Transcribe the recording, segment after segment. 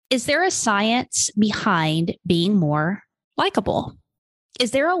Is there a science behind being more likable?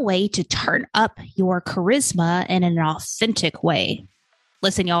 Is there a way to turn up your charisma in an authentic way?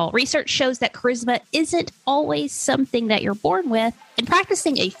 Listen, y'all, research shows that charisma isn't always something that you're born with, and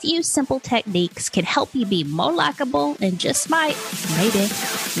practicing a few simple techniques can help you be more likable and just might, maybe,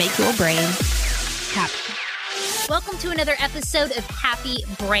 make your brain happy. Welcome to another episode of Happy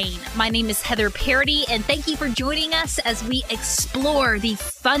Brain. My name is Heather Parody, and thank you for joining us as we explore the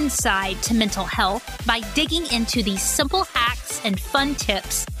fun side to mental health by digging into the simple hacks and fun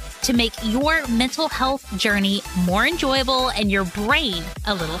tips to make your mental health journey more enjoyable and your brain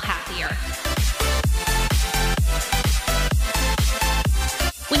a little happier.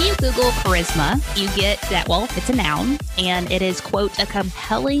 When you Google charisma, you get that, well, it's a noun, and it is, quote, a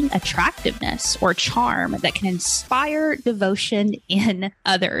compelling attractiveness or charm that can inspire devotion in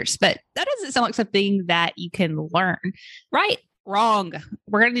others. But that doesn't sound like something that you can learn, right? Wrong.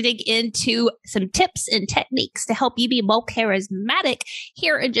 We're going to dig into some tips and techniques to help you be more charismatic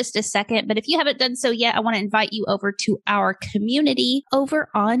here in just a second. But if you haven't done so yet, I want to invite you over to our community over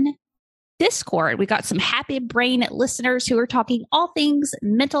on Discord. We got some Happy Brain listeners who are talking all things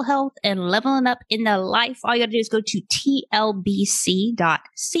mental health and leveling up in the life. All you got to do is go to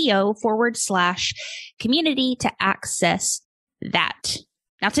tlbc.co/community to access that.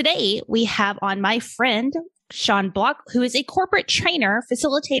 Now, today we have on my friend Sean Block, who is a corporate trainer,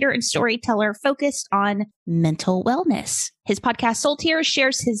 facilitator, and storyteller focused on mental wellness. His podcast, Soul Tears,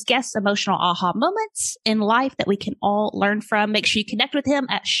 shares his guests' emotional aha moments in life that we can all learn from. Make sure you connect with him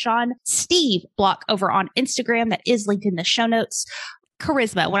at Sean Steve Block over on Instagram. That is linked in the show notes.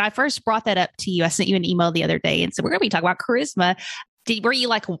 Charisma. When I first brought that up to you, I sent you an email the other day and said, we're going to be talking about charisma. Were you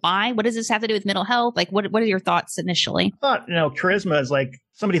like, why? What does this have to do with mental health? Like, what are your thoughts initially? I thought, charisma is like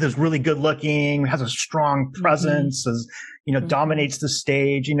somebody who's really good looking, has a strong presence, dominates the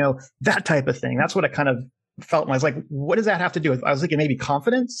stage, that type of thing. That's what I kind of felt when I was like, what does that have to do with? I was thinking maybe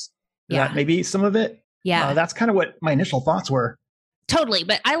confidence. That maybe some of it. Yeah. That's kind of what my initial thoughts were. Totally.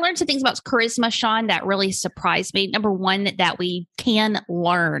 But I learned some things about charisma, Sean, that really surprised me. Number one, that we can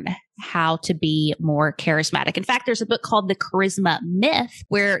learn how to be more charismatic. In fact, there's a book called The Charisma Myth,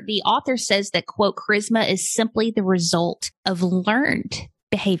 where the author says that, quote, charisma is simply the result of learned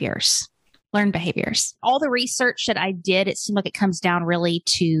behaviors. All the research that I did, it seemed like it comes down really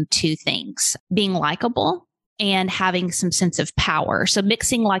to two things: being likable and having some sense of power. So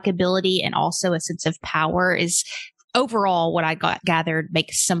mixing likability and also a sense of power is overall what I gathered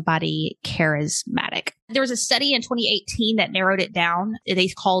makes somebody charismatic. There was a study in 2018 that narrowed it down. They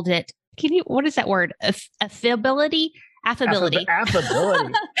called it, what is that word? Affability? Affability.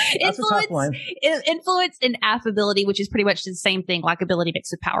 Affability. That's a tough one. Influence and affability, which is pretty much the same thing, likability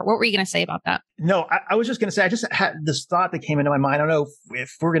mixed with power. What were you going to say about that? No, I was just going to say, I just had this thought that came into my mind. I don't know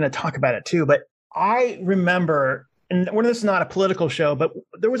if we're going to talk about it too, but I remember, and this is not a political show, but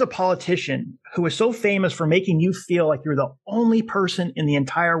there was a politician who was so famous for making you feel like you're the only person in the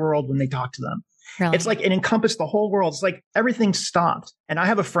entire world when they talk to them. Really? It's like it encompassed the whole world. It's like everything stopped. And I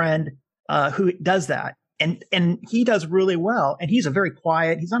have a friend who does that. And he does really well. And he's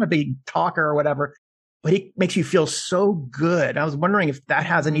he's not a big talker or whatever, but he makes you feel so good. I was wondering if that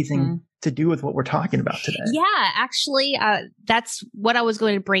has anything to do with what we're talking about today. Yeah, actually, that's what I was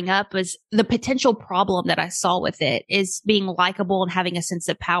going to bring up, was the potential problem that I saw with it is being likable and having a sense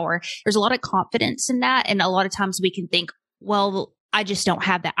of power. There's a lot of confidence in that. And a lot of times we can think, well, I just don't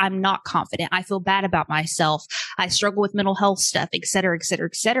have that. I'm not confident. I feel bad about myself. I struggle with mental health stuff, et cetera, et cetera,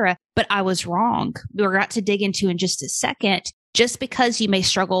 et cetera. But I was wrong. We're about to dig into in just a second. Just because you may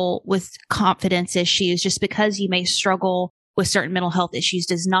struggle with confidence issues, just because you may struggle with certain mental health issues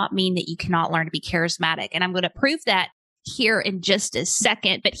does not mean that you cannot learn to be charismatic. And I'm going to prove that here in just a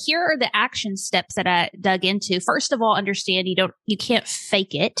second. But here are the action steps that I dug into. First of all, understand you can't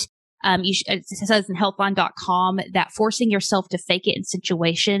fake it. It says in healthline.com that forcing yourself to fake it in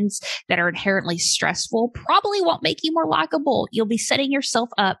situations that are inherently stressful probably won't make you more likable. You'll be setting yourself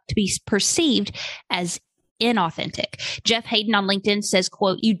up to be perceived as inauthentic. Jeff Hayden on LinkedIn says,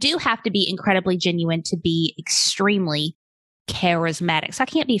 quote, you do have to be incredibly genuine to be extremely charismatic. So I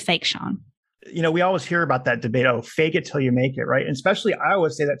can't be fake, Sean. We always hear about that debate, fake it till you make it, right? And especially, I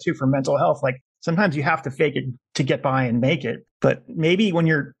always say that too for mental health. Like sometimes you have to fake it to get by and make it. But maybe when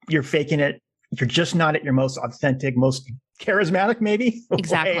you're faking it, you're just not at your most authentic, most charismatic, maybe.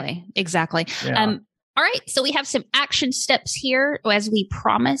 Exactly. Yeah. All right. So we have some action steps here, as we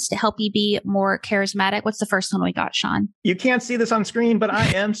promised, to help you be more charismatic. What's the first one we got, Sean? You can't see this on screen, but I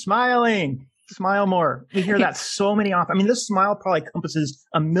am smiling. Smile more. We hear that so many often. I mean, this smile probably encompasses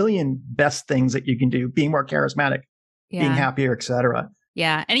a million best things that you can do, being more charismatic, being happier, etc.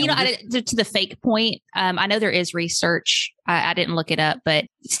 Yeah. And, to the fake point, I know there is research. I didn't look it up, but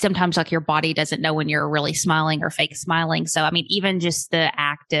sometimes like your body doesn't know when you're really smiling or fake smiling. So, I mean, even just the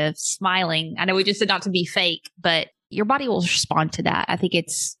act of smiling, I know we just said not to be fake, but your body will respond to that. I think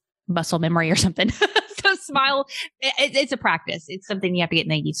it's muscle memory or something. So smile, it's a practice. It's something you have to get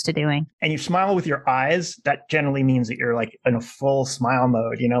used to doing. And you smile with your eyes. That generally means that you're like in a full smile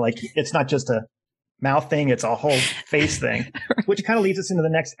mode, like it's not just a mouth thing, it's a whole face thing, right. Which kind of leads us into the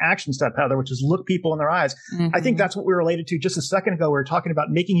next action step, Heather, which is look people in their eyes. Mm-hmm. I think that's what we related to just a second ago. We were talking about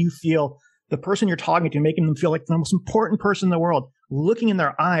making you feel the person you're talking to, making them feel like the most important person in the world, looking in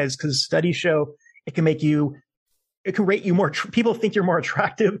their eyes, because studies show it can rate you more. People think you're more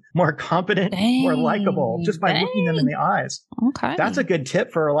attractive, more competent, more likable just by looking them in the eyes. Okay. That's a good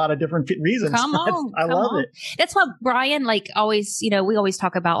tip for a lot of different reasons. Come on. I love it. That's why Brian, always, we always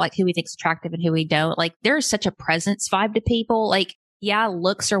talk about who we think's attractive and who we don't. There's such a presence vibe to people. Yeah,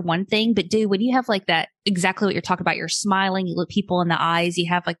 looks are one thing, but dude, when you have that, exactly what you're talking about, you're smiling, you look people in the eyes, you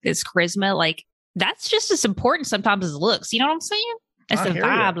have this charisma, that's just as important sometimes as looks. You know what I'm saying? It's the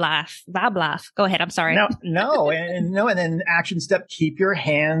vibe life. Go ahead. I'm sorry. And then action step, keep your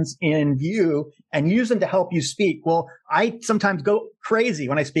hands in view and use them to help you speak. Well, I sometimes go crazy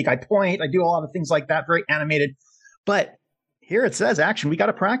when I speak. I point, I do a lot of things like that, very animated. But here it says action. We got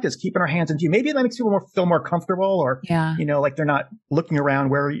to practice keeping our hands in view. Maybe that makes people feel more comfortable or, they're not looking around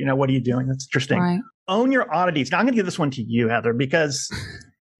where, what are you doing? That's interesting. Right. Own your oddities. Now I'm going to give this one to you, Heather, because,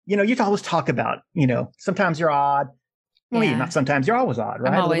 you always talk about, sometimes you're odd. Well, you're not sometimes. You're always odd,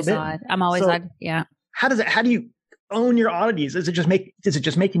 right? I'm always odd. Yeah. How do you own your oddities? Is it just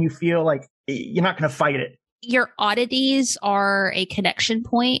making you feel like you're not going to fight it? Your oddities are a connection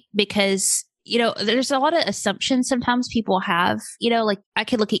point because, there's a lot of assumptions sometimes people have, I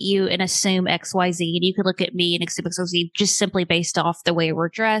could look at you and assume X, Y, Z, and you could look at me and assume X, Y, Z just simply based off the way we're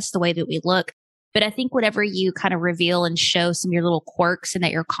dressed, the way that we look. But I think whenever you kind of reveal and show some of your little quirks and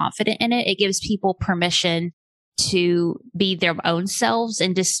that you're confident in it, it gives people permission to be their own selves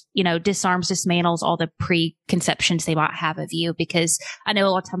and dismantles all the preconceptions they might have of you. Because I know a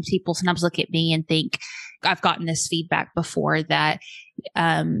lot of times people sometimes look at me and think, I've gotten this feedback before that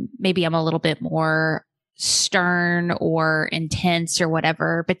maybe I'm a little bit more stern or intense or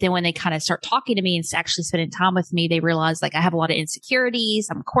whatever. But then when they kind of start talking to me and actually spending time with me, they realize I have a lot of insecurities.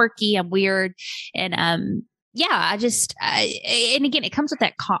 I'm quirky. I'm weird. And, and again, it comes with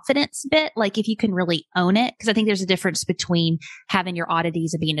that confidence bit. If you can really own it, because I think there's a difference between having your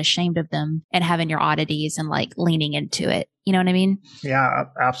oddities and being ashamed of them and having your oddities and leaning into it. You know what I mean? Yeah,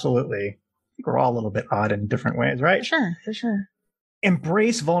 absolutely. I think we're all a little bit odd in different ways, right? For sure.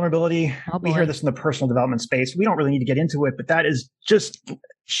 Embrace vulnerability. We hear this in the personal development space. We don't really need to get into it, but that is just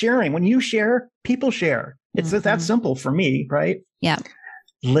sharing. When you share, people share. It's that simple for me, right? Yeah.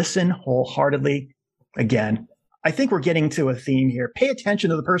 Listen wholeheartedly. Again, I think we're getting to a theme here. Pay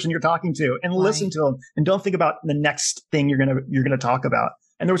attention to the person you're talking to and listen to them, and don't think about the next thing you're gonna talk about.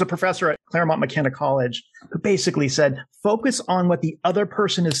 And there was a professor at Claremont McKenna College who basically said, focus on what the other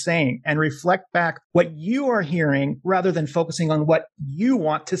person is saying and reflect back what you are hearing rather than focusing on what you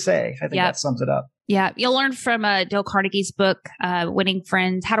want to say. I think that sums it up. Yeah. You'll learn from Dale Carnegie's book, Winning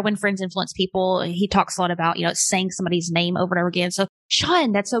Friends, How to Win Friends, Influence People. He talks a lot about, saying somebody's name over and over again. So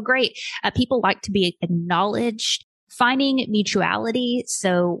Sean, that's so great. People like to be acknowledged. Finding mutuality.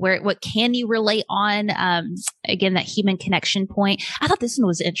 So what can you relate on? Again, that human connection point. I thought this one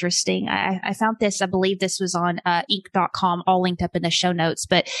was interesting. I found this, I believe this was on Inc.com, all linked up in the show notes,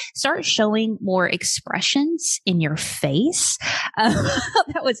 but start showing more expressions in your face.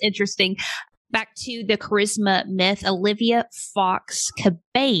 That was interesting. Back to the charisma myth, Olivia Fox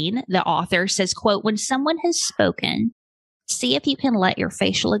Cabane, the author, says, quote, when someone has spoken, see if you can let your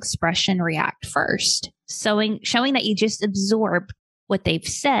facial expression react first. Showing that you just absorb what they've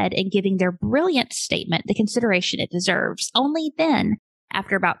said and giving their brilliant statement the consideration it deserves. Only then,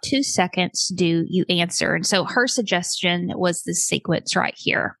 after about 2 seconds, do you answer. And so her suggestion was this sequence right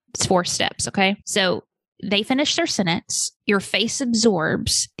here. It's 4 steps, okay? So they finish their sentence, your face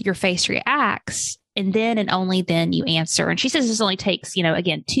absorbs, your face reacts, and then and only then you answer. And she says this only takes,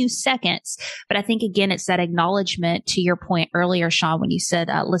 again, 2 seconds. But I think, again, it's that acknowledgement to your point earlier, Sean, when you said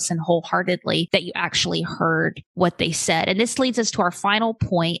listen wholeheartedly, that you actually heard what they said. And this leads us to our final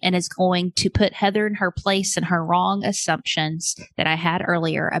point and is going to put Heather in her place and her wrong assumptions that I had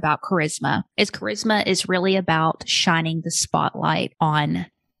earlier about charisma. Charisma is really about shining the spotlight on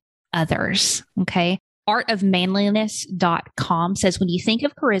others. Okay. artofmanliness.com says, when you think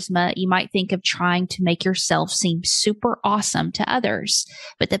of charisma, you might think of trying to make yourself seem super awesome to others.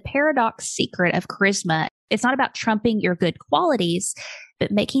 But the paradox secret of charisma, it's not about trumping your good qualities,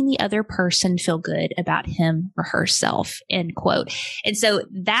 but making the other person feel good about him or herself, end quote. And so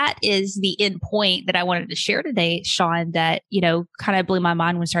that is the end point that I wanted to share today, Sean, that, kind of blew my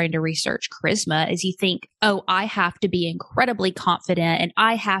mind when starting to research charisma is you think, oh, I have to be incredibly confident and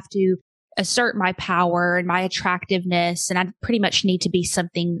I have to assert my power and my attractiveness. And I pretty much need to be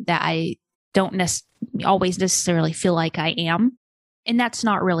something that I don't always necessarily feel like I am. And that's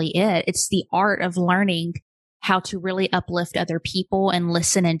not really it. It's the art of learning how to really uplift other people and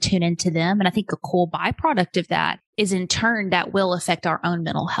listen and tune into them. And I think a cool byproduct of that is in turn that will affect our own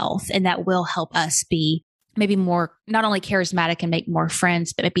mental health and that will help us be maybe more, not only charismatic and make more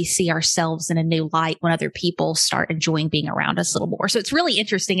friends, but maybe see ourselves in a new light when other people start enjoying being around us a little more. So it's really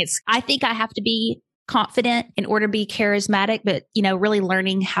interesting. I think I have to be confident in order to be charismatic, but, really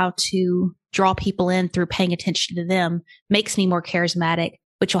learning how to draw people in through paying attention to them makes me more charismatic,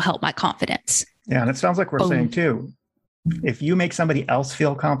 which will help my confidence. Yeah. And it sounds like we're saying too, if you make somebody else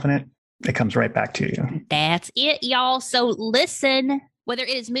feel confident, it comes right back to you. That's it, y'all. So listen, whether it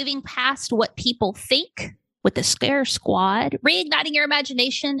is moving past what people think with the Scare Squad, reigniting your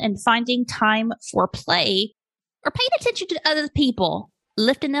imagination and finding time for play, or paying attention to other people,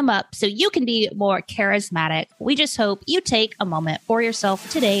 lifting them up so you can be more charismatic. We just hope you take a moment for yourself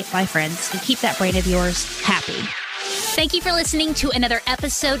today, my friends, and keep that brain of yours happy. Thank you for listening to another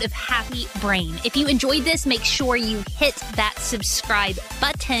episode of Happy Brain. If you enjoyed this, make sure you hit that subscribe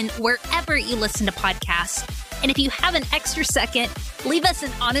button wherever you listen to podcasts. And if you have an extra second, leave us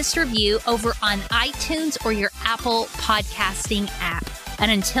an honest review over on iTunes or your Apple podcasting app. And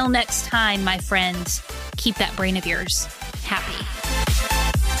until next time, my friends, keep that brain of yours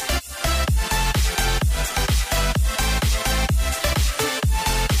happy.